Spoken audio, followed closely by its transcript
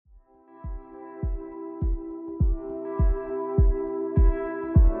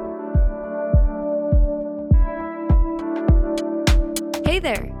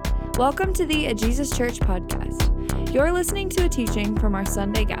there! Welcome to the A Jesus Church podcast. You're listening to a teaching from our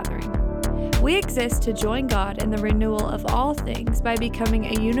Sunday gathering. We exist to join God in the renewal of all things by becoming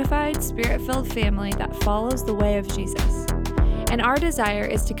a unified, spirit-filled family that follows the way of Jesus. And our desire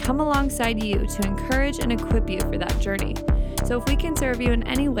is to come alongside you to encourage and equip you for that journey. So if we can serve you in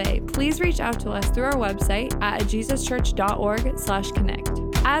any way, please reach out to us through our website at ajesuschurch.org/connect.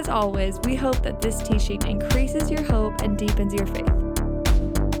 As always, we hope that this teaching increases your hope and deepens your faith.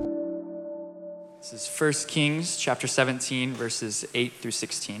 This is 1 Kings chapter 17, verses 8 through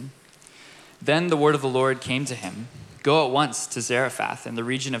 16. Then the word of the Lord came to him, "Go at once to Zarephath in the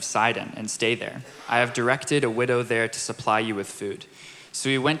region of Sidon and stay there. I have directed a widow there to supply you with food." So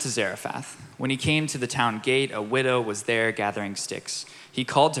he went to Zarephath. When he came to the town gate, a widow was there gathering sticks. He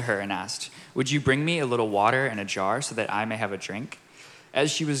called to her and asked, "Would you bring me a little water in a jar so that I may have a drink?"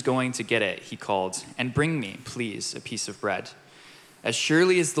 As she was going to get it, he called, "And bring me, please, a piece of bread." "As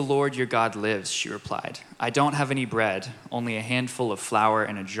surely as the Lord your God lives," she replied, "I don't have any bread, only a handful of flour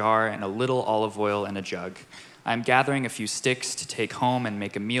in a jar and a little olive oil in a jug. I am gathering a few sticks to take home and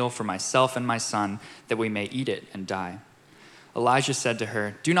make a meal for myself and my son, that we may eat it and die." Elijah said to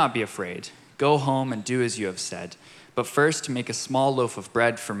her, "Do not be afraid. Go home and do as you have said. But first make a small loaf of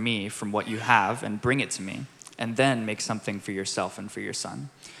bread for me from what you have and bring it to me. And then make something for yourself and for your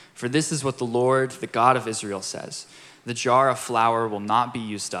son. For this is what the Lord, the God of Israel, says. The jar of flour will not be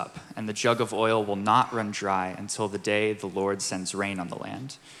used up, and the jug of oil will not run dry until the day the Lord sends rain on the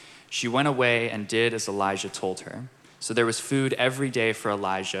land." She went away and did as Elijah told her. So there was food every day for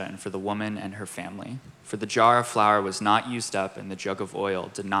Elijah and for the woman and her family. For the jar of flour was not used up, and the jug of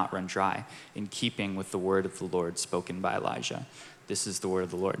oil did not run dry, in keeping with the word of the Lord spoken by Elijah. This is the word of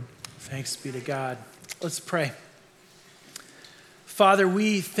the Lord. Thanks be to God. Let's pray. Father,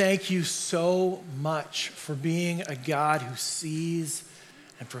 we thank you so much for being a God who sees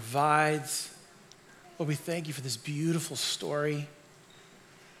and provides. Lord, we thank you for this beautiful story.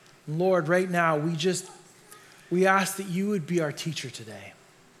 Lord, right now, we ask that you would be our teacher today.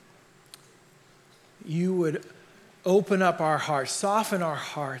 You would open up our hearts, soften our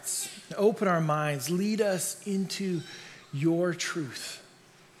hearts, open our minds, lead us into your truth.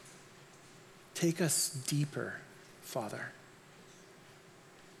 Take us deeper, Father.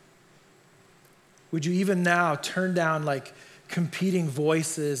 Would you even now turn down like competing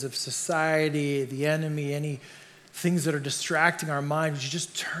voices of society, the enemy, any things that are distracting our mind? Would you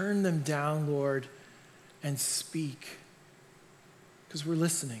just turn them down, Lord, and speak? Because we're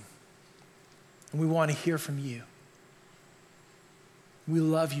listening and we want to hear from you. We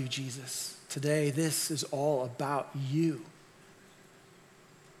love you, Jesus. Today, this is all about you.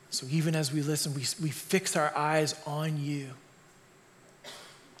 So even as we listen, we fix our eyes on you.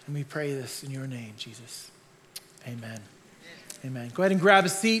 And we pray this in your name, Jesus. Amen. Amen. Go ahead and grab a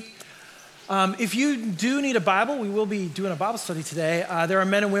seat. If you do need a Bible, we will be doing a Bible study today. There are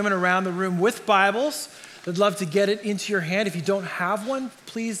men and women around the room with Bibles. They'd love to get it into your hand. If you don't have one,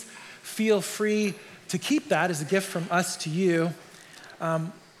 please feel free to keep that as a gift from us to you. We're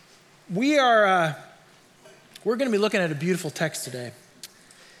going to be looking at a beautiful text today.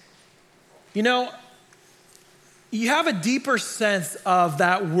 You know, you have a deeper sense of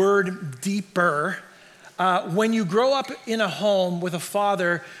that word deeper when you grow up in a home with a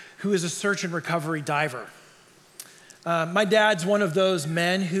father who is a search and recovery diver. My dad's one of those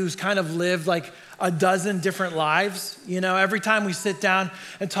men who's kind of lived like a dozen different lives. You know, every time we sit down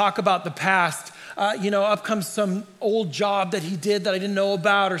and talk about the past, up comes some old job that he did that I didn't know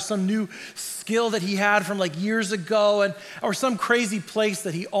about, or some new skill that he had from like years ago, or some crazy place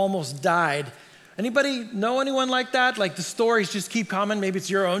that he almost died. Anybody know anyone like that? Like the stories just keep coming. Maybe it's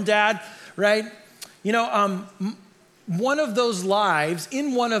your own dad, right? You know, in one of those lives, he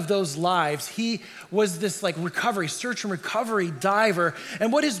was this like search and recovery diver.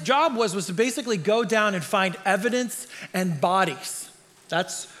 And what his job was to basically go down and find evidence and bodies.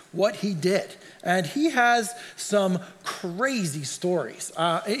 That's what he did. And he has some crazy stories.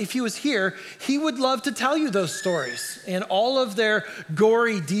 If he was here, he would love to tell you those stories in all of their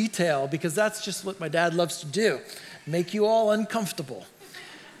gory detail, because that's just what my dad loves to do, make you all uncomfortable.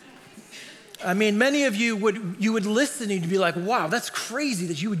 I mean, many of you would listen and you'd be like, wow, that's crazy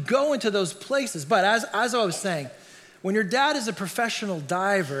that you would go into those places. But as I was saying, when your dad is a professional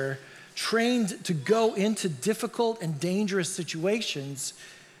diver, trained to go into difficult and dangerous situations,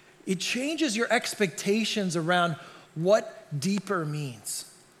 it changes your expectations around what deeper means.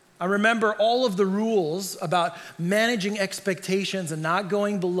 I remember all of the rules about managing expectations and not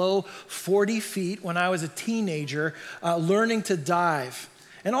going below 40 feet when I was a teenager, learning to dive.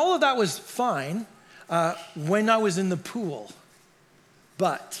 And all of that was fine when I was in the pool.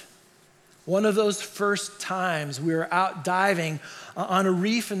 But one of those first times we were out diving on a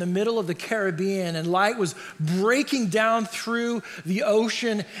reef in the middle of the Caribbean, and light was breaking down through the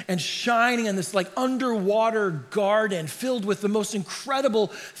ocean and shining in this like underwater garden filled with the most incredible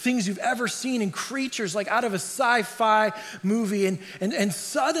things you've ever seen and creatures like out of a sci-fi movie. And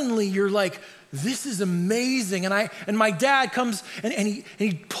suddenly you're like, this is amazing. And my dad comes and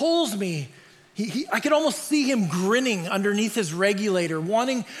he pulls me. I could almost see him grinning underneath his regulator,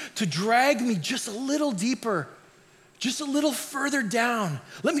 wanting to drag me just a little deeper, just a little further down.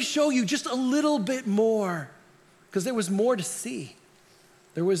 Let me show you just a little bit more, because there was more to see.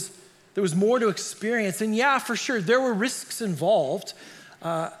 There was more to experience. And yeah, for sure, there were risks involved.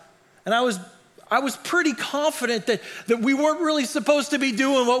 And I was pretty confident that we weren't really supposed to be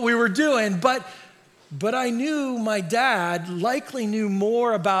doing what we were doing, but I knew my dad likely knew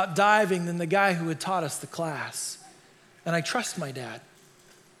more about diving than the guy who had taught us the class. And I trust my dad.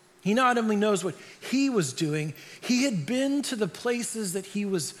 He not only knows what he was doing, he had been to the places that he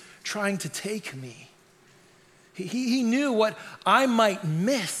was trying to take me. He knew what I might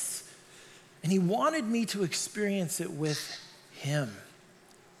miss, and he wanted me to experience it with him,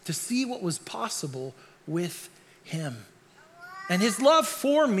 to see what was possible with him. And his love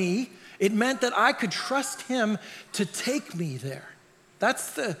for me, it meant that I could trust him to take me there.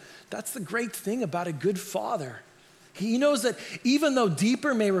 That's the great thing about a good father. He knows that even though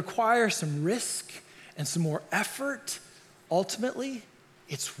deeper may require some risk and some more effort, ultimately,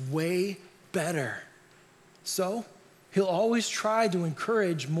 it's way better. So he'll always try to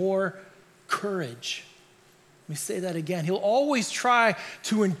encourage more courage. Let me say that again. He'll always try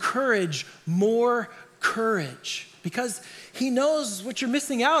to encourage more courage, because he knows what you're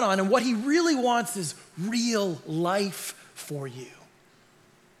missing out on, and what he really wants is real life for you.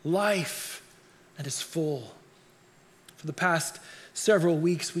 Life that is full. For the past several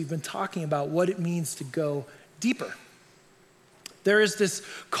weeks, we've been talking about what it means to go deeper. There is this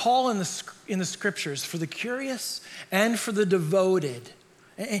call in the scriptures for the curious and for the devoted.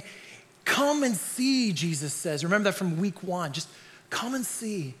 Come and see, Jesus says. Remember that from week 1. Just come and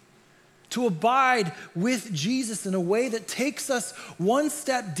see. To abide with Jesus in a way that takes us one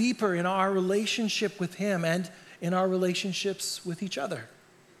step deeper in our relationship with him and in our relationships with each other.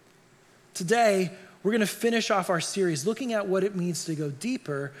 Today, we're going to finish off our series looking at what it means to go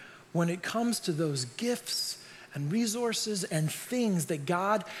deeper when it comes to those gifts and resources and things that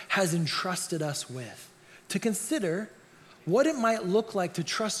God has entrusted us with. To consider what it might look like to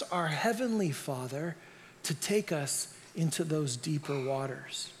trust our Heavenly Father to take us into those deeper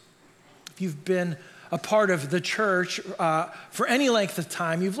waters. If you've been a part of the church for any length of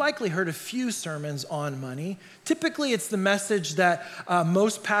time, you've likely heard a few sermons on money. Typically, it's the message that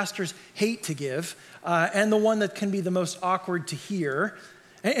most pastors hate to give, and the one that can be the most awkward to hear.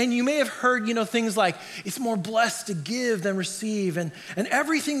 And you may have heard, things like, it's more blessed to give than receive, and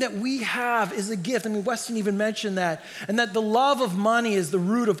everything that we have is a gift. I mean, Weston even mentioned that, and that the love of money is the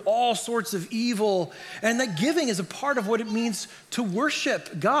root of all sorts of evil, and that giving is a part of what it means to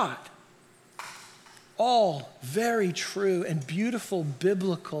worship God. All very true and beautiful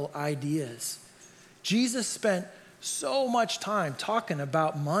biblical ideas. Jesus spent so much time talking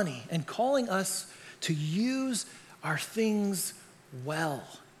about money and calling us to use our things well,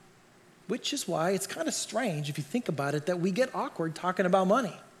 which is why it's kind of strange, if you think about it, that we get awkward talking about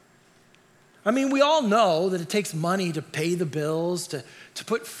money. I mean, we all know that it takes money to pay the bills, to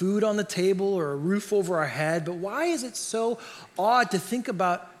put food on the table or a roof over our head, but why is it so odd to think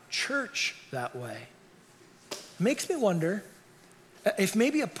about church that way? It makes me wonder if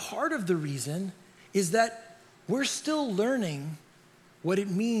maybe a part of the reason is that we're still learning what it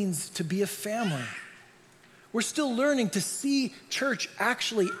means to be a family. We're still learning to see church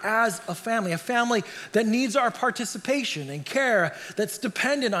actually as a family that needs our participation and care, that's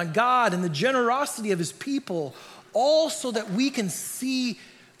dependent on God and the generosity of his people, all so that we can see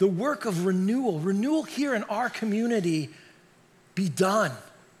the work of renewal here in our community be done,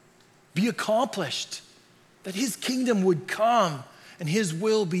 be accomplished, that his kingdom would come and his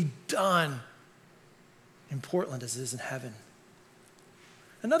will be done in Portland as it is in heaven.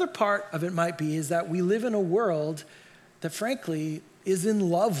 Another part of it might be is that we live in a world that frankly is in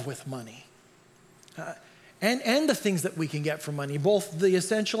love with money and the things that we can get from money, both the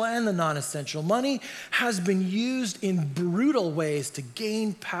essential and the non-essential. Money has been used in brutal ways to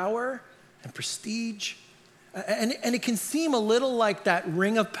gain power and prestige. And it can seem a little like that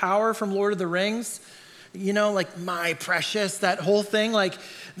ring of power from Lord of the Rings, like my precious, that whole thing. Like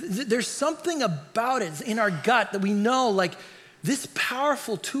there's something about it in our gut that we know, like, this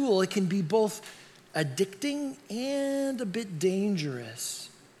powerful tool, it can be both addicting, and a bit dangerous.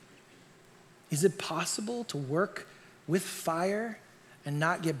 Is it possible to work with fire and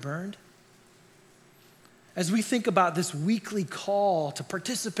not get burned? As we think about this weekly call to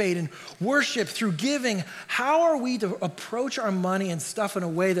participate in worship through giving, how are we to approach our money and stuff in a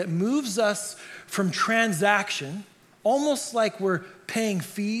way that moves us from transaction, almost like we're paying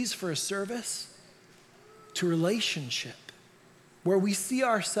fees for a service, to relationship, where we see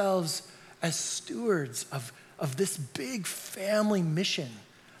ourselves as stewards of this big family mission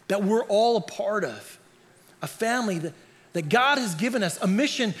that we're all a part of, a family that God has given us, a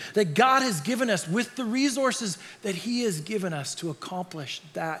mission that God has given us with the resources that he has given us to accomplish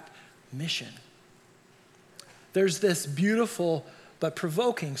that mission. There's this beautiful but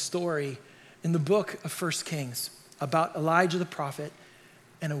provoking story in the book of 1 Kings about Elijah the prophet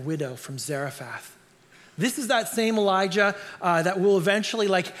and a widow from Zarephath. This is that same Elijah that will eventually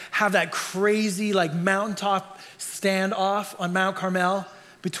have that crazy mountaintop standoff on Mount Carmel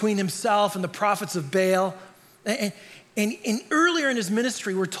between himself and the prophets of Baal. And earlier in his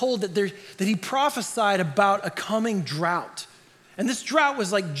ministry, we're told that he prophesied about a coming drought. And this drought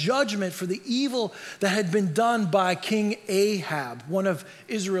was like judgment for the evil that had been done by King Ahab, one of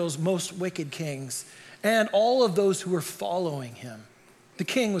Israel's most wicked kings, and all of those who were following him. The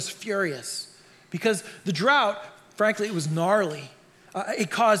king was furious because the drought, frankly, it was gnarly.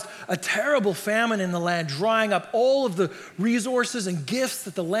 It caused a terrible famine in the land, drying up all of the resources and gifts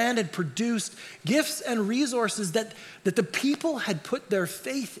that the land had produced, gifts and resources that the people had put their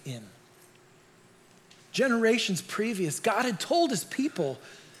faith in. Generations previous, God had told his people,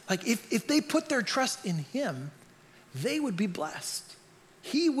 if they put their trust in him, they would be blessed.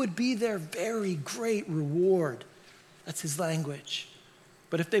 He would be their very great reward. That's his language.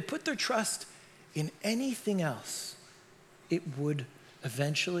 But if they put their trust in anything else, it would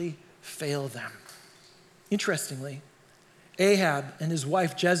eventually fail them. Interestingly, Ahab and his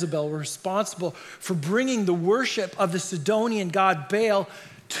wife Jezebel were responsible for bringing the worship of the Sidonian god Baal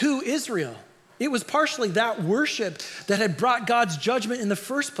to Israel. It was partially that worship that had brought God's judgment in the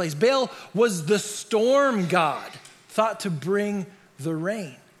first place. Baal was the storm god, thought to bring the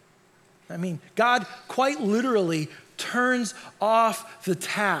rain. I mean, God quite literally turns off the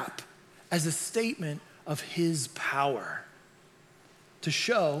tap as a statement of his power to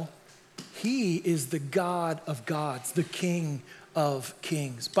show he is the God of gods, the King of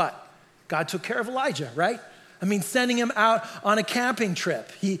kings. But God took care of Elijah, right? I mean, sending him out on a camping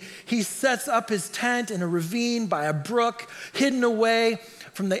trip. He sets up his tent in a ravine by a brook, hidden away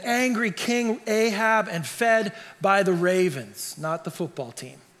from the angry King Ahab and fed by the ravens, not the football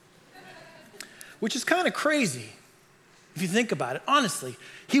team. Which is kind of crazy if you think about it. Honestly,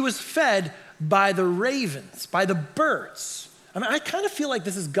 he was fed by the ravens, by the birds. I mean, I kind of feel like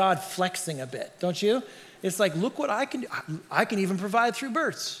this is God flexing a bit, don't you? It's like, look what I can do. I can even provide through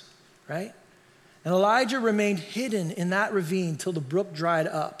birds, right? And Elijah remained hidden in that ravine till the brook dried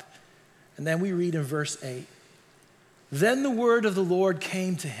up. And then we read in verse 8, then the word of the Lord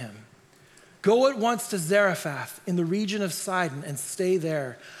came to him. Go at once to Zarephath in the region of Sidon and stay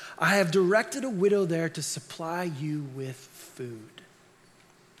there. I have directed a widow there to supply you with food.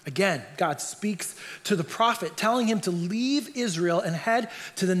 Again, God speaks to the prophet, telling him to leave Israel and head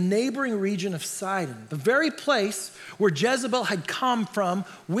to the neighboring region of Sidon, the very place where Jezebel had come from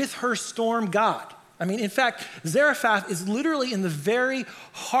with her storm god. I mean, in fact, Zarephath is literally in the very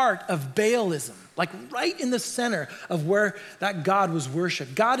heart of Baalism, like right in the center of where that god was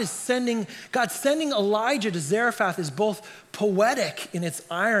worshipped. God sending Elijah to Zarephath is both poetic in its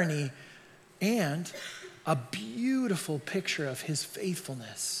irony and a beautiful picture of his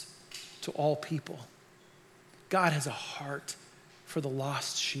faithfulness to all people. God has a heart for the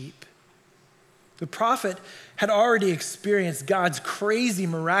lost sheep. The prophet had already experienced God's crazy,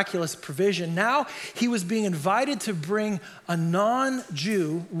 miraculous provision. Now he was being invited to bring a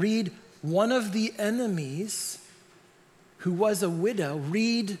non-Jew, read one of the enemies, who was a widow,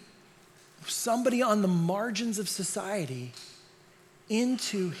 read somebody on the margins of society,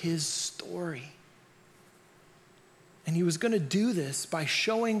 into his story. And he was going to do this by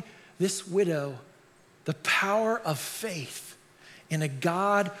showing this widow the power of faith in a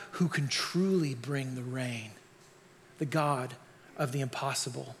God who can truly bring the rain, the God of the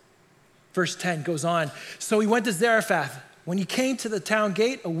impossible. Verse 10 goes on. So he went to Zarephath. When he came to the town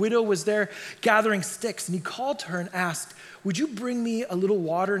gate, a widow was there gathering sticks, and he called to her and asked, would you bring me a little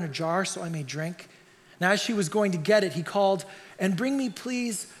water in a jar so I may drink? And as she was going to get it, he called, and bring me,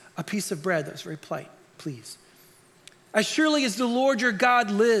 please, a piece of bread. That was very polite, please. As surely as the Lord your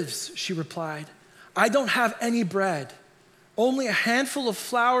God lives, she replied, I don't have any bread, only a handful of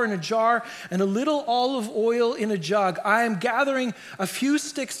flour in a jar and a little olive oil in a jug. I am gathering a few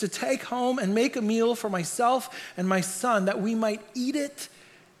sticks to take home and make a meal for myself and my son, that we might eat it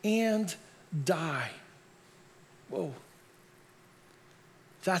and die." Whoa.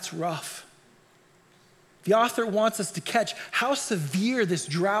 That's rough. The author wants us to catch how severe this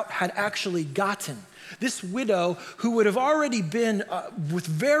drought had actually gotten. This widow, who would have already been with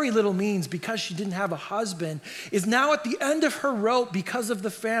very little means because she didn't have a husband, is now at the end of her rope because of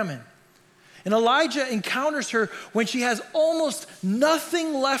the famine. And Elijah encounters her when she has almost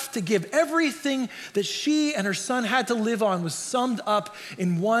nothing left to give. Everything that she and her son had to live on was summed up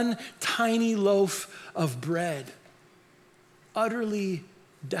in one tiny loaf of bread. Utterly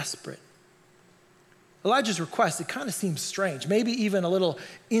desperate. Elijah's request, it kind of seems strange, maybe even a little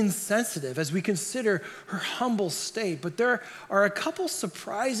insensitive as we consider her humble state. But there are a couple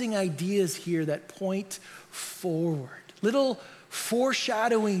surprising ideas here that point forward. Little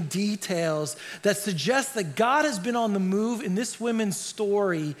foreshadowing details that suggest that God has been on the move in this woman's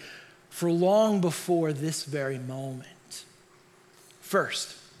story for long before this very moment.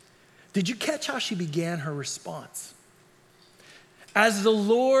 First, did you catch how she began her response? "As the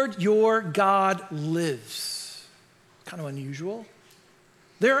Lord your God lives." Kind of unusual.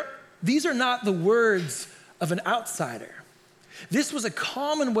 These are not the words of an outsider. This was a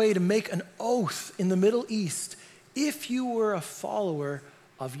common way to make an oath in the Middle East if you were a follower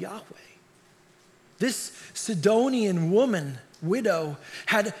of Yahweh. This Sidonian woman, widow,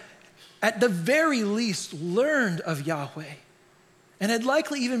 had at the very least learned of Yahweh, and had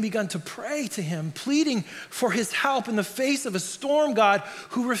likely even begun to pray to him, pleading for his help in the face of a storm god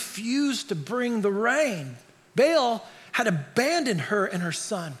who refused to bring the rain. Baal had abandoned her and her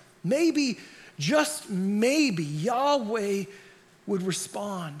son. Maybe, just maybe, Yahweh would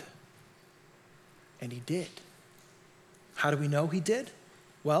respond. And he did. How do we know he did?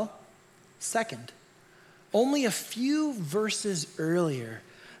 Well, second, only a few verses earlier,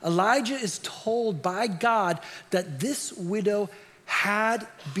 Elijah is told by God that this widow had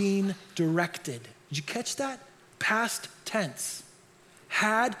been directed. Did you catch that? Past tense.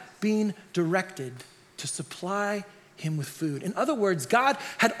 Had been directed to supply him with food. In other words, God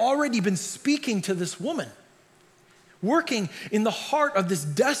had already been speaking to this woman, working in the heart of this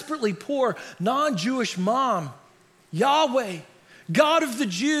desperately poor non-Jewish mom. "Yahweh, God of the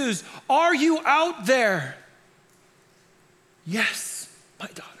Jews, are you out there?" "Yes, my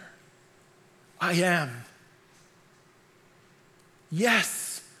daughter, I am."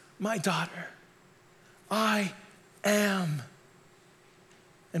 "Yes, my daughter, I am.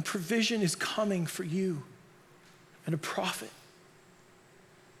 And provision is coming for you and a prophet."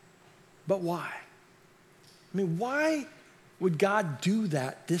 But why? I mean, why would God do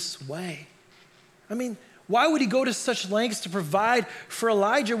that this way? I mean, why would he go to such lengths to provide for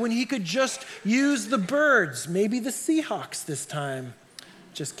Elijah when he could just use the birds, maybe the Seahawks this time?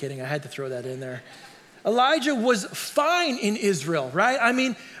 Just kidding, I had to throw that in there. Elijah was fine in Israel, right? I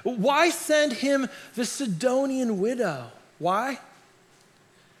mean, why send him the Sidonian widow? Why?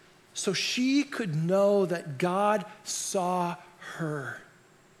 So she could know that God saw her,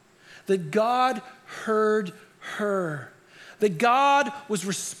 that God heard her, that God was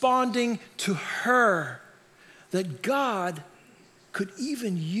responding to her, that God could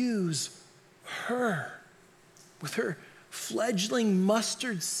even use her with her fledgling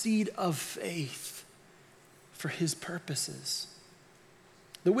mustard seed of faith for his purposes.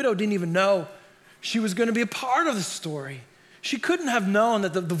 The widow didn't even know she was going to be a part of the story. She couldn't have known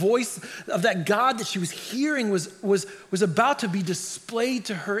that the voice of that God that she was hearing was about to be displayed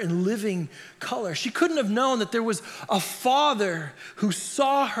to her in living color. She couldn't have known that there was a father who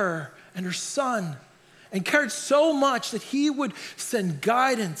saw her and her son and cared so much that he would send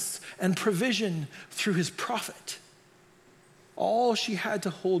guidance and provision through his prophet. All she had to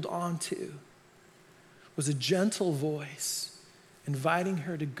hold on to was a gentle voice inviting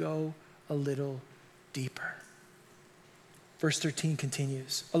her to go a little deeper. Verse 13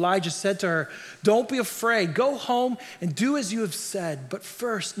 continues. Elijah said to her, "Don't be afraid. Go home and do as you have said. But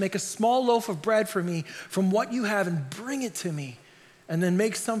first, make a small loaf of bread for me from what you have and bring it to me. And then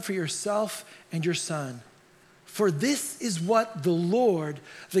make some for yourself and your son. For this is what the Lord,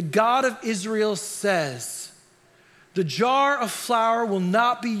 the God of Israel, says. The jar of flour will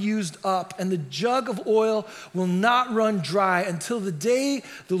not be used up, and the jug of oil will not run dry until the day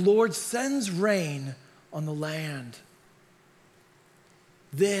the Lord sends rain on the land."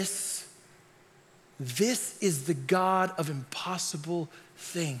 This is the God of impossible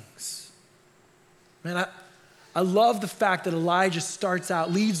things. Man, I love the fact that Elijah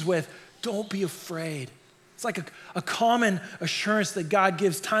leads with, "Don't be afraid." It's like a common assurance that God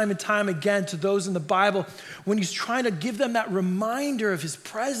gives time and time again to those in the Bible when he's trying to give them that reminder of his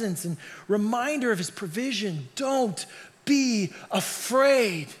presence and reminder of his provision. Don't be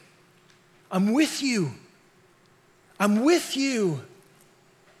afraid. I'm with you. I'm with you.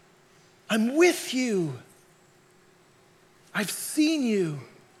 I'm with you. I've seen you.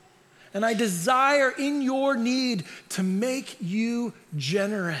 And I desire in your need to make you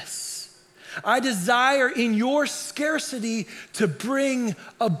generous. I desire in your scarcity to bring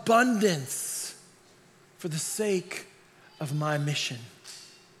abundance for the sake of my mission.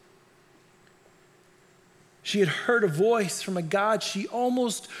 She had heard a voice from a God she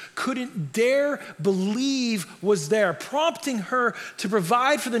almost couldn't dare believe was there, prompting her to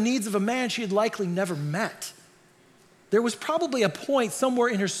provide for the needs of a man she had likely never met. There was probably a point somewhere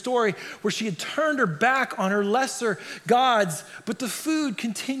in her story where she had turned her back on her lesser gods, but the food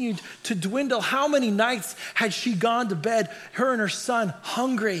continued to dwindle. How many nights had she gone to bed, her and her son,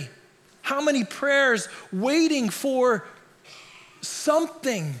 hungry? How many prayers waiting for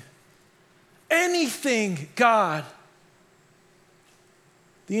something, anything, God?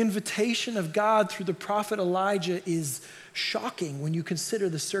 The invitation of God through the prophet Elijah is shocking when you consider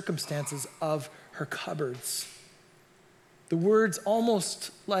the circumstances of her cupboards. The words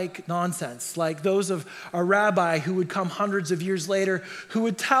almost like nonsense, like those of a rabbi who would come hundreds of years later, who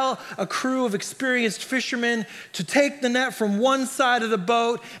would tell a crew of experienced fishermen to take the net from one side of the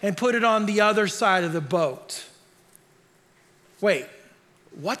boat and put it on the other side of the boat. Wait,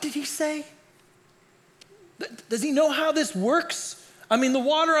 what did he say? Does he know how this works? I mean, the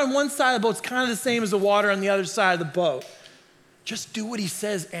water on one side of the boat is kind of the same as the water on the other side of the boat. Just do what he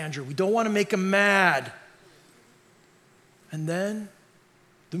says, Andrew. We don't want to make him mad. And then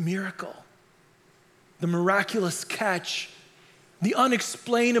the miracle, the miraculous catch, the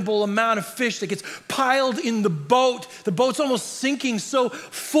unexplainable amount of fish that gets piled in the boat. The boat's almost sinking, so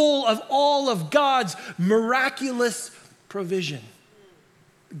full of all of God's miraculous provision.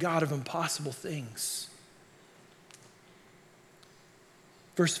 The God of impossible things.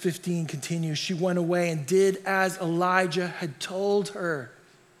 Verse 15 continues, she went away and did as Elijah had told her.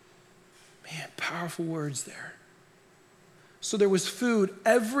 Man, powerful words there. So there was food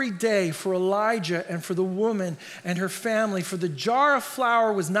every day for Elijah and for the woman and her family, for the jar of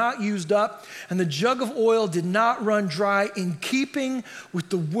flour was not used up, and the jug of oil did not run dry, in keeping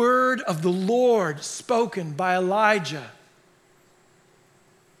with the word of the Lord spoken by Elijah.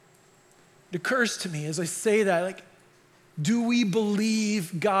 It occurs to me as I say that, like, do we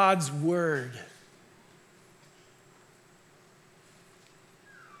believe God's word?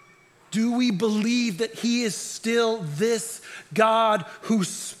 Do we believe that he is still this God who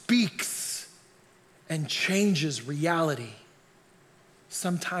speaks and changes reality,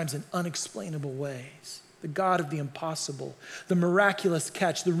 sometimes in unexplainable ways? The God of the impossible, the miraculous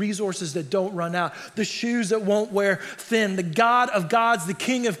catch, the resources that don't run out, the shoes that won't wear thin, the God of gods, the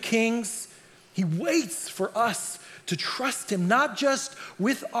King of kings. He waits for us to trust him, not just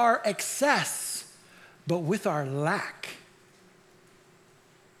with our excess, but with our lack.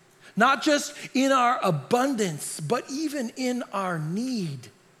 Not just in our abundance, but even in our need.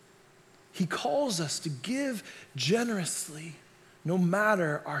 He calls us to give generously, no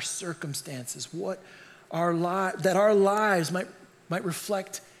matter our circumstances, that our lives might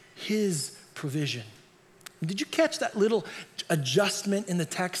reflect his provision. Did you catch that little adjustment in the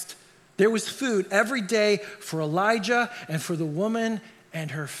text? There was food every day for Elijah and for the woman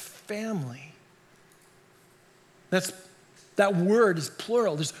and her family. That word is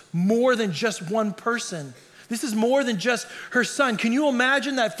plural. There's more than just one person. This is more than just her son. Can you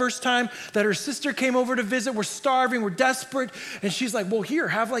imagine that first time that her sister came over to visit? We're starving, we're desperate. And she's like, well, here,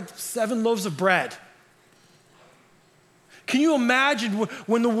 have like 7 loaves of bread. Can you imagine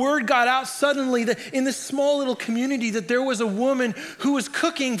when the word got out suddenly that in this small little community that there was a woman who was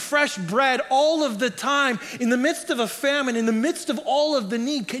cooking fresh bread all of the time in the midst of a famine, in the midst of all of the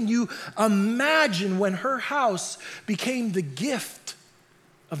need? Can you imagine when her house became the gift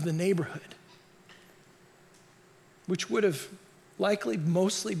of the neighborhood, which would have likely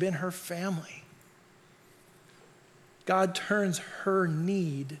mostly been her family? God turns her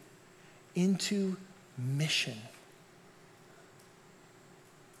need into mission.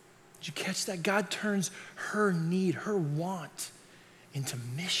 Did you catch that? God turns her need, her want, into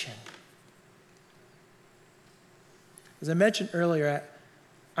mission. As I mentioned earlier,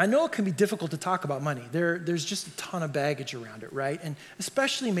 I know it can be difficult to talk about money. There's just a ton of baggage around it, right? And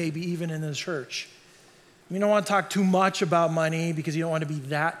especially maybe even in the church. You don't want to talk too much about money because you don't want to be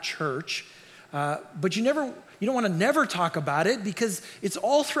that church. But you to never talk about it because it's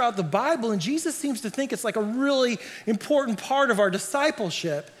all throughout the Bible, and Jesus seems to think it's like a really important part of our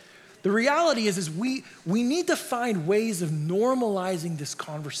discipleship. The reality is we need to find ways of normalizing this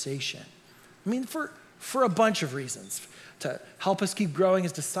conversation. I mean, for a bunch of reasons. To help us keep growing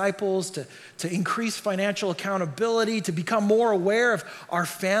as disciples, to increase financial accountability, to become more aware of our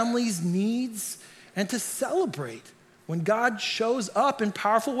family's needs, and to celebrate when God shows up in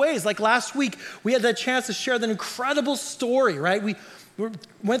powerful ways. Like last week, we had that chance to share that incredible story, right? We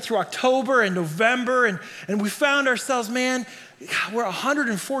went through October and November, and we found ourselves, man, we're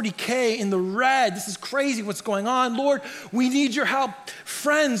 140K in the red. This is crazy what's going on. Lord, we need your help.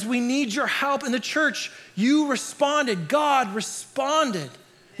 Friends, we need your help. In the church, you responded. God responded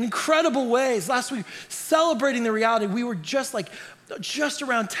in incredible ways. Last week, celebrating the reality, we were just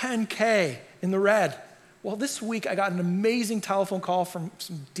around 10K in the red. Well, this week, I got an amazing telephone call from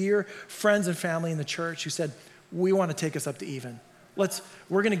some dear friends and family in the church who said, we want to take us up to even.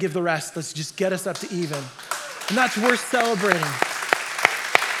 We're going to give the rest. Let's just get us up to even. And that's worth celebrating.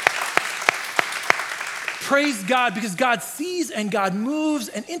 Praise God, because God sees and God moves,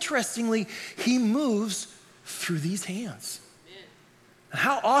 and interestingly, he moves through these hands. And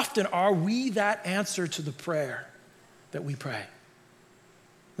how often are we that answer to the prayer that we pray?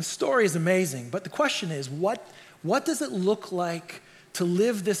 The story is amazing, but the question is, what does it look like to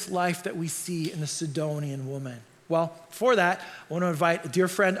live this life that we see in the Sidonian woman? Well, for that, I want to invite a dear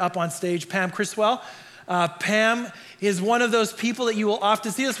friend up on stage, Pam Criswell. Pam is one of those people that you will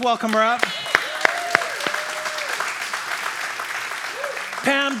often see. Let's welcome her up.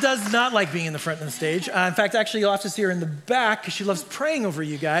 Pam does not like being in the front of the stage. In fact, actually, you'll have to see her in the back because she loves praying over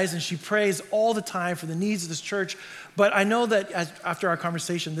you guys, and she prays all the time for the needs of this church. But I know that after our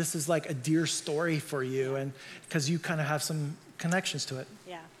conversation, this is like a dear story for you, and because you kind of have some connections to it.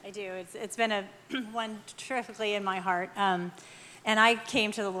 Yeah, I do. It's been one terrifically in my heart. And I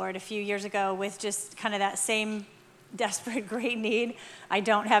came to the Lord a few years ago with just kind of that same desperate, great need. I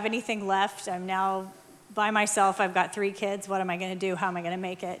don't have anything left. I'm now by myself. I've got 3 kids. What am I going to do? How am I going to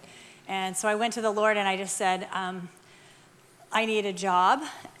make it? And so I went to the Lord and I just said, I need a job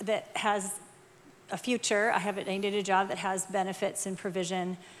that has a future. I need a job that has benefits and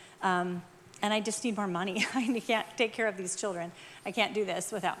provision. And I just need more money. I can't take care of these children. I can't do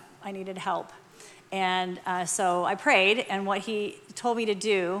this I needed help. And so I prayed, and what he told me to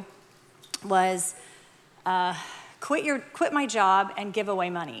do was quit my job and give away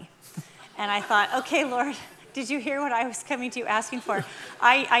money. And I thought, okay, Lord, did you hear what I was coming to you asking for?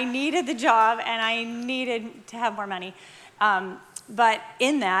 I needed the job, and I needed to have more money. But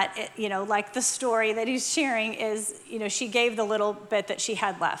in that, like the story that he's sharing is, she gave the little bit that she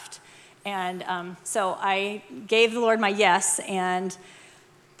had left. And so I gave the Lord my yes and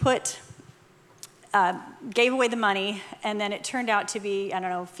gave away the money, and then it turned out to be,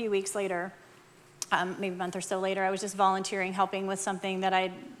 a few weeks later, maybe a month or so later, I was just volunteering, helping with something that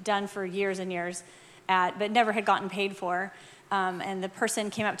I'd done for years and years but never had gotten paid for. And the person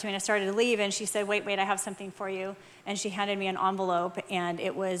came up to me and I started to leave, and she said, wait, I have something for you. And she handed me an envelope, and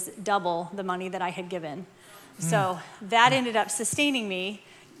it was double the money that I had given. So that ended up sustaining me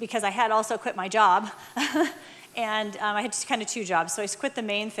because I had also quit my job. And I had just kind of 2 jobs. So I quit the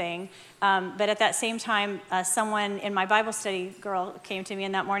main thing. But at that same time, someone in my Bible study girl came to me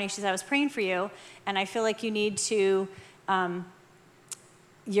in that morning. She said, I was praying for you, and I feel like you need to, God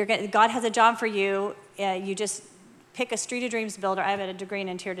has a job for you. You just pick a Street of Dreams builder. I have a degree in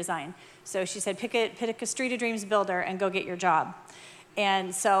interior design. So she said, pick a Street of Dreams builder and go get your job.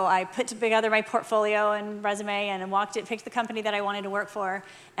 And so I put together my portfolio and resume and picked the company that I wanted to work for.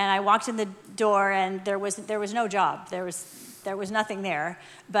 And I walked in the door, and there was no job. There was nothing there.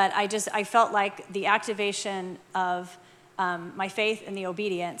 But I felt like the activation of my faith and the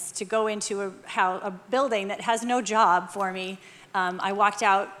obedience to go into a building that has no job for me. I walked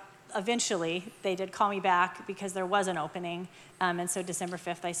out. Eventually, they did call me back because there was an opening. And so December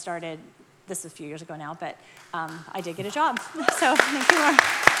 5th, I started. This is a few years ago now, but I did get a job. So thank you, Lord.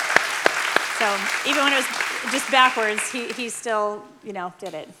 So even when it was just backwards, he still,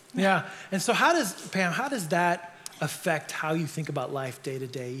 did it. Yeah. And so how does that affect how you think about life day to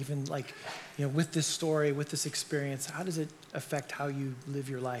day? Even with this story, with this experience, how does it affect how you live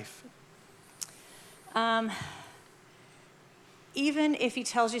your life? Even if he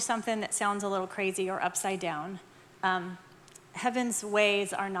tells you something that sounds a little crazy or upside down, heaven's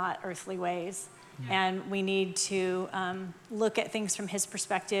ways are not earthly ways. And we need to look at things from his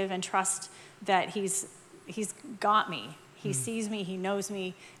perspective and trust that he's got me. He sees me, he knows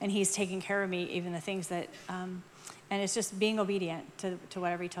me, and he's taking care of me, even the things that, and it's just being obedient to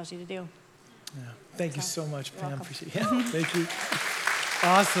whatever he tells you to do. Yeah. Thank you so much, Pam. welcome. Appreciate it. Yeah, thank you.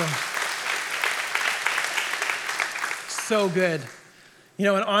 Awesome. So good. You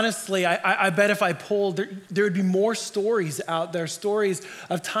know, and honestly, I bet if I polled, there would be more stories out there, stories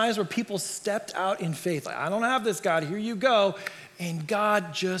of times where people stepped out in faith. Like, I don't have this, God, here you go. And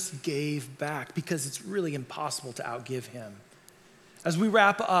God just gave back because it's really impossible to outgive him. As we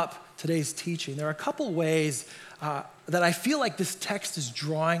wrap up today's teaching, there are a couple ways that I feel like this text is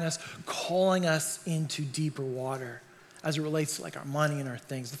drawing us, calling us into deeper water as it relates to like our money and our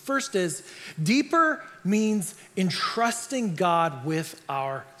things. The first is deeper means entrusting God with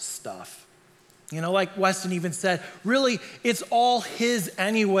our stuff. You know, like Weston even said, really, it's all his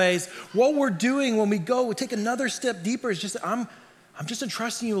anyways. What we're doing when we take another step deeper is just, I'm just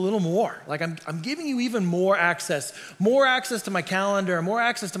entrusting you a little more. Like I'm giving you even more access to my calendar, more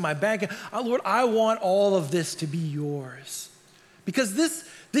access to my bank. Lord, I want all of this to be yours. Because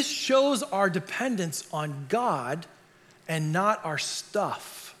this shows our dependence on God and not our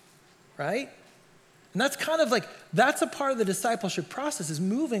stuff, right? And that's kind of like, that's a part of the discipleship process, is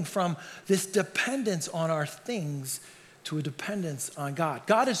moving from this dependence on our things to a dependence on God.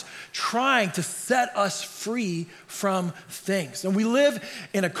 God is trying to set us free from things. And we live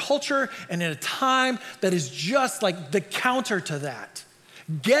in a culture and in a time that is just like the counter to that.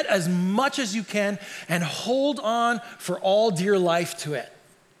 Get as much as you can and hold on for all dear life to it.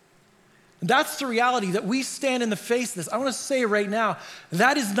 That's the reality that we stand in the face of this. I want to say right now,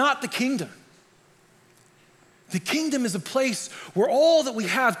 that is not the kingdom. The kingdom is a place where all that we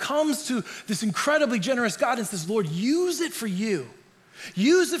have comes to this incredibly generous God and says, Lord, use it for you.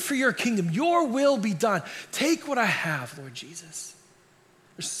 Use it for your kingdom. Your will be done. Take what I have, Lord Jesus.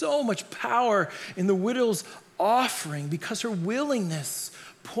 There's so much power in the widow's offering because her willingness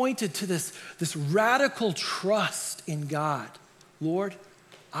pointed to this radical trust in God. Lord,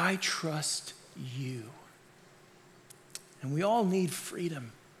 I trust you. And we all need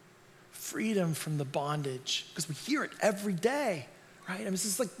freedom from the bondage, because we hear it every day, right? I mean,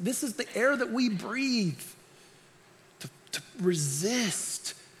 this is the air that we breathe, to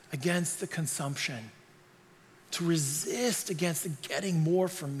resist against the consumption, to resist against the getting more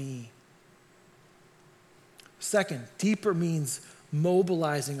from me. Second, deeper means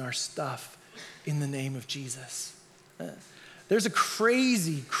mobilizing our stuff in the name of Jesus. There's a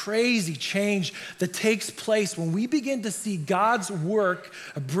crazy, crazy change that takes place when we begin to see God's work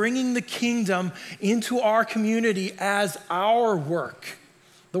of bringing the kingdom into our community as our work,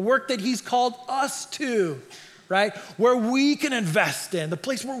 the work that he's called us to, right? Where we can invest in, the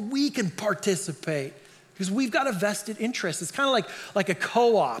place where we can participate, because we've got a vested interest. It's kind of like a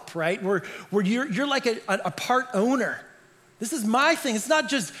co-op, right? Where you're like a part owner. This is my thing. It's not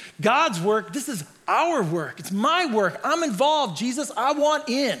just God's work. This is our work. It's my work. I'm involved. Jesus, I want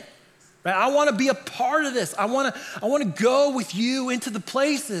in. Right? I want to be a part of this. I want to go with you into the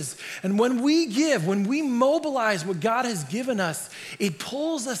places. And when we give, when we mobilize what God has given us, it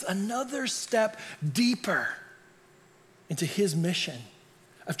pulls us another step deeper into his mission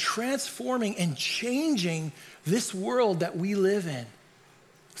of transforming and changing this world that we live in.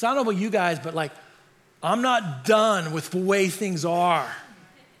 Because I don't know about you guys, but I'm not done with the way things are.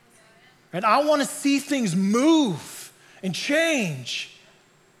 And I want to see things move and change.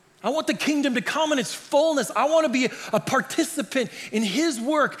 I want the kingdom to come in its fullness. I want to be a participant in his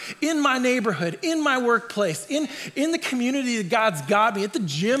work in my neighborhood, in my workplace, in the community that God's got me, at the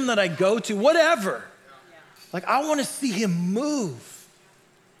gym that I go to, whatever. I want to see him move.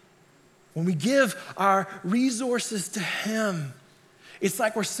 When we give our resources to him, it's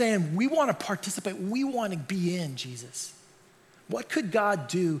like we're saying, we want to participate. We want to be in, Jesus. What could God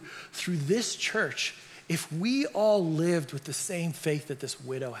do through this church if we all lived with the same faith that this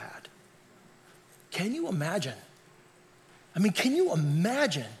widow had? Can you imagine? Can you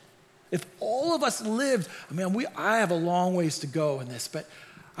imagine if all of us lived? I have a long ways to go in this, but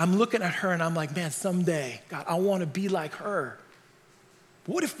I'm looking at her and I'm like, man, someday, God, I want to be like her.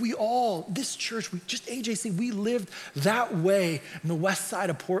 What if we all, this church, just AJC, we lived that way in the west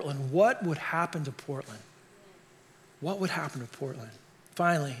side of Portland? What would happen to Portland? What would happen to Portland?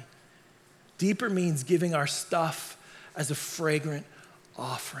 Finally, deeper means giving our stuff as a fragrant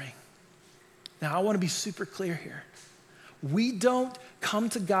offering. Now, I want to be super clear here. We don't come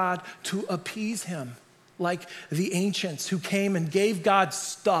to God to appease him like the ancients who came and gave God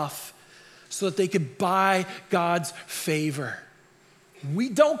stuff so that they could buy God's favor. We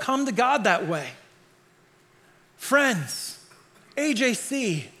don't come to God that way. Friends,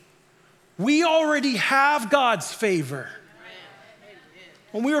 AJC, we already have God's favor.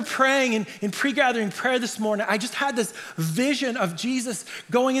 When we were praying in pre-gathering prayer this morning, I just had this vision of Jesus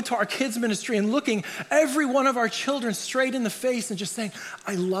going into our kids' ministry and looking every one of our children straight in the face and just saying,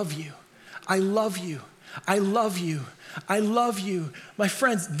 I love you. I love you. I love you. I love you. My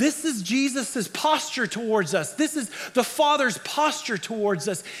friends, this is Jesus' posture towards us. This is the Father's posture towards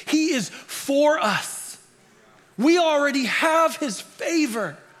us. He is for us. We already have his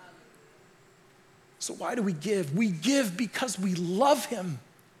favor. So why do we give? We give because we love him.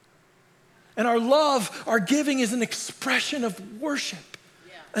 And our love, our giving is an expression of worship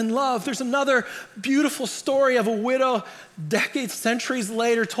and love. There's another beautiful story of a widow decades, centuries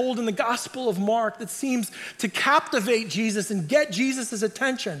later, told in the Gospel of Mark that seems to captivate Jesus and get Jesus'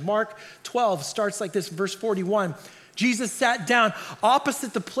 attention. Mark 12 starts like this, verse 41. Jesus sat down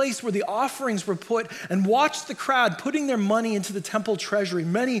opposite the place where the offerings were put and watched the crowd putting their money into the temple treasury.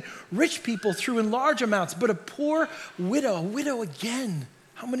 Many rich people threw in large amounts, but a poor widow again,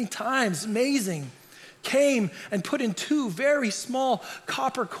 how many times? Amazing. Came and put in 2 very small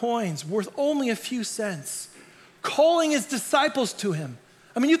copper coins worth only a few cents, calling his disciples to him.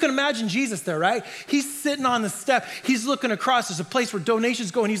 I mean, you can imagine Jesus there, right? He's sitting on the step. He's looking across. There's a place where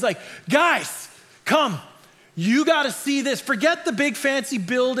donations go, and he's like, guys, come. You got to see this. Forget the big fancy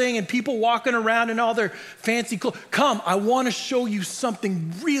building and people walking around in all their fancy clothes. Come, I want to show you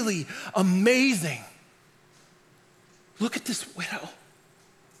something really amazing. Look at this widow.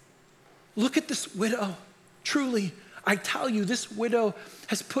 Look at this widow. Truly, I tell you, this widow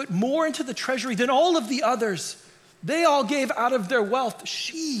has put more into the treasury than all of the others. They all gave out of their wealth.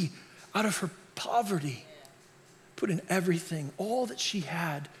 She, out of her poverty, put in everything, all that she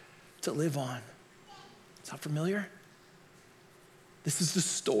had to live on. Sound familiar? This is the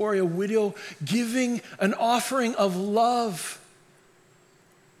story, a widow giving an offering of love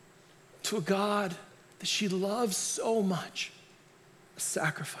to a God that she loves so much, a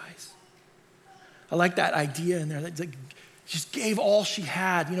sacrifice. I like that idea in there. That like, just gave all she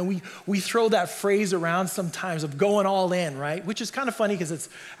had. You know, we throw that phrase around sometimes of going all in, right? Which is kind of funny because it's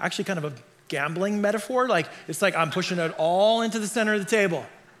actually kind of a gambling metaphor. Like, it's like I'm pushing it all into the center of the table.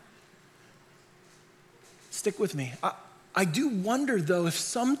 Stick with me. I do wonder, though, if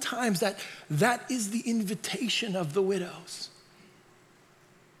sometimes that is the invitation of the widows.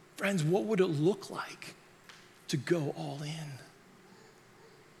 Friends, what would it look like to go all in?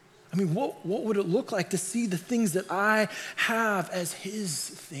 I mean, what would it look like to see the things that I have as his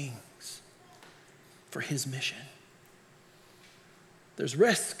things for his mission? There's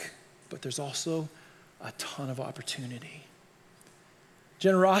risk, but there's also a ton of opportunity.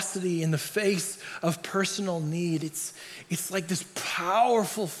 Generosity in the face of personal need, it's like this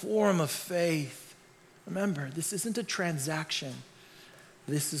powerful form of faith. Remember, this isn't a transaction.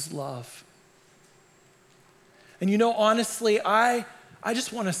 This is love. And you know, honestly, I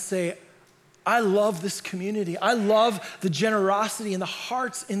just want to say, I love this community. I love the generosity and the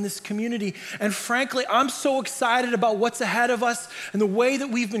hearts in this community. And frankly, I'm so excited about what's ahead of us and the way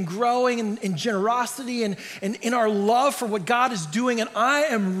that we've been growing in generosity and in our love for what God is doing. And I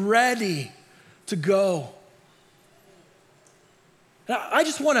am ready to go. And I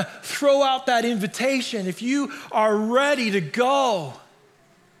just want to throw out that invitation. If you are ready to go,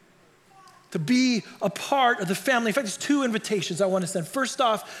 to be a part of the family. In fact, there's 2 invitations I want to send. First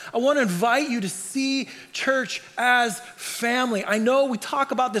off, I want to invite you to see church as family. I know we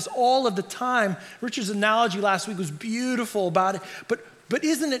talk about this all of the time. Richard's analogy last week was beautiful about it, but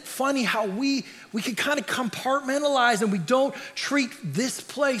isn't it funny how we can kind of compartmentalize and we don't treat this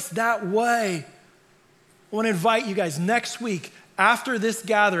place that way? I want to invite you guys next week. After this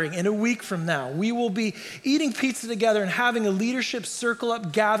gathering, in a week from now, we will be eating pizza together and having a leadership circle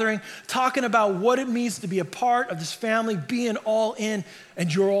up gathering, talking about what it means to be a part of this family, being all in,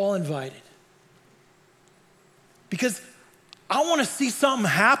 and you're all invited. Because I want to see something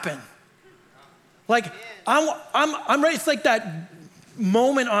happen. Like, I'm ready. It's like that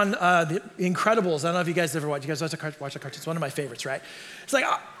moment on The Incredibles. I don't know if you guys ever watch. You guys watch the cartoon? It's one of my favorites, right? It's like,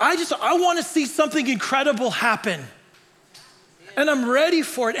 I want to see something incredible happen. And I'm ready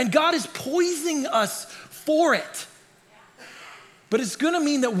for it. And God is poising us for it. But it's going to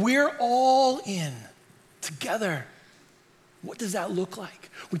mean that we're all in together. What does that look like?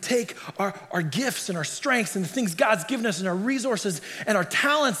 We take our gifts and our strengths and the things God's given us and our resources and our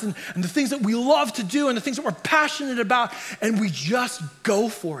talents and the things that we love to do and the things that we're passionate about, and we just go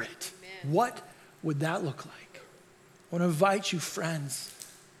for it. Amen. What would that look like? I want to invite you, friends,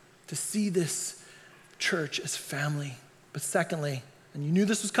 to see this church as family. But secondly, and you knew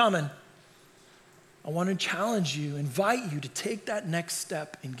this was coming, I want to challenge you, invite you to take that next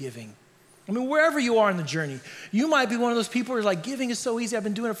step in giving. I mean, wherever you are in the journey, you might be one of those people who are like, giving is so easy. I've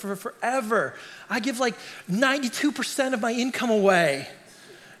been doing it for forever. I give like 92% of my income away.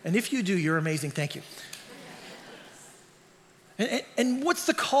 And if you do, you're amazing. Thank you. And what's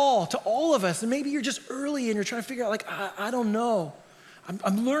the call to all of us? And maybe you're just early and you're trying to figure out, like, I don't know.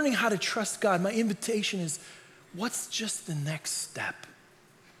 I'm learning how to trust God. My invitation is, what's just the next step?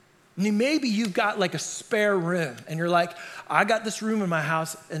 I mean, maybe you've got like a spare room and you're like, I got this room in my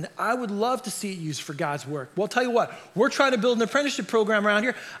house and I would love to see it used for God's work. Well, I'll tell you what, we're trying to build an apprenticeship program around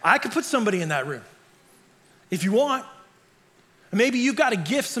here. I could put somebody in that room if you want. Maybe you've got a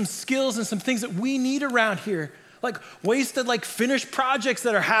gift, some skills, and some things that we need around here, like ways to like finish projects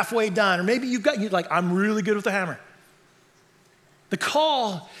that are halfway done. Or maybe you've got, I'm really good with the hammer. The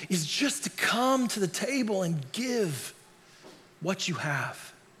call is just to come to the table and give what you have.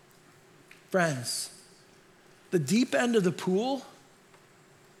 Friends, the deep end of the pool,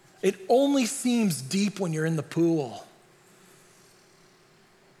 it only seems deep when you're in the pool.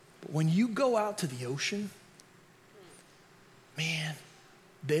 But when you go out to the ocean, man,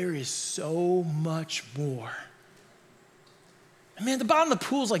 there is so much more. And man, the bottom of the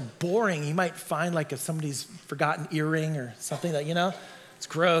pool is like boring. You might find like somebody's forgotten earring or something that, it's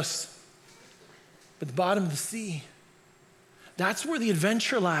gross. But the bottom of the sea, that's where the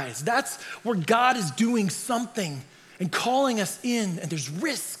adventure lies. That's where God is doing something and calling us in. And there's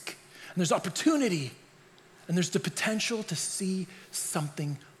risk, and there's opportunity, and there's the potential to see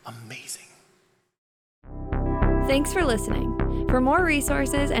something amazing. Thanks for listening. For more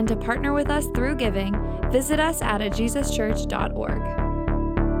resources and to partner with us through giving, visit us at ajesuschurch.org.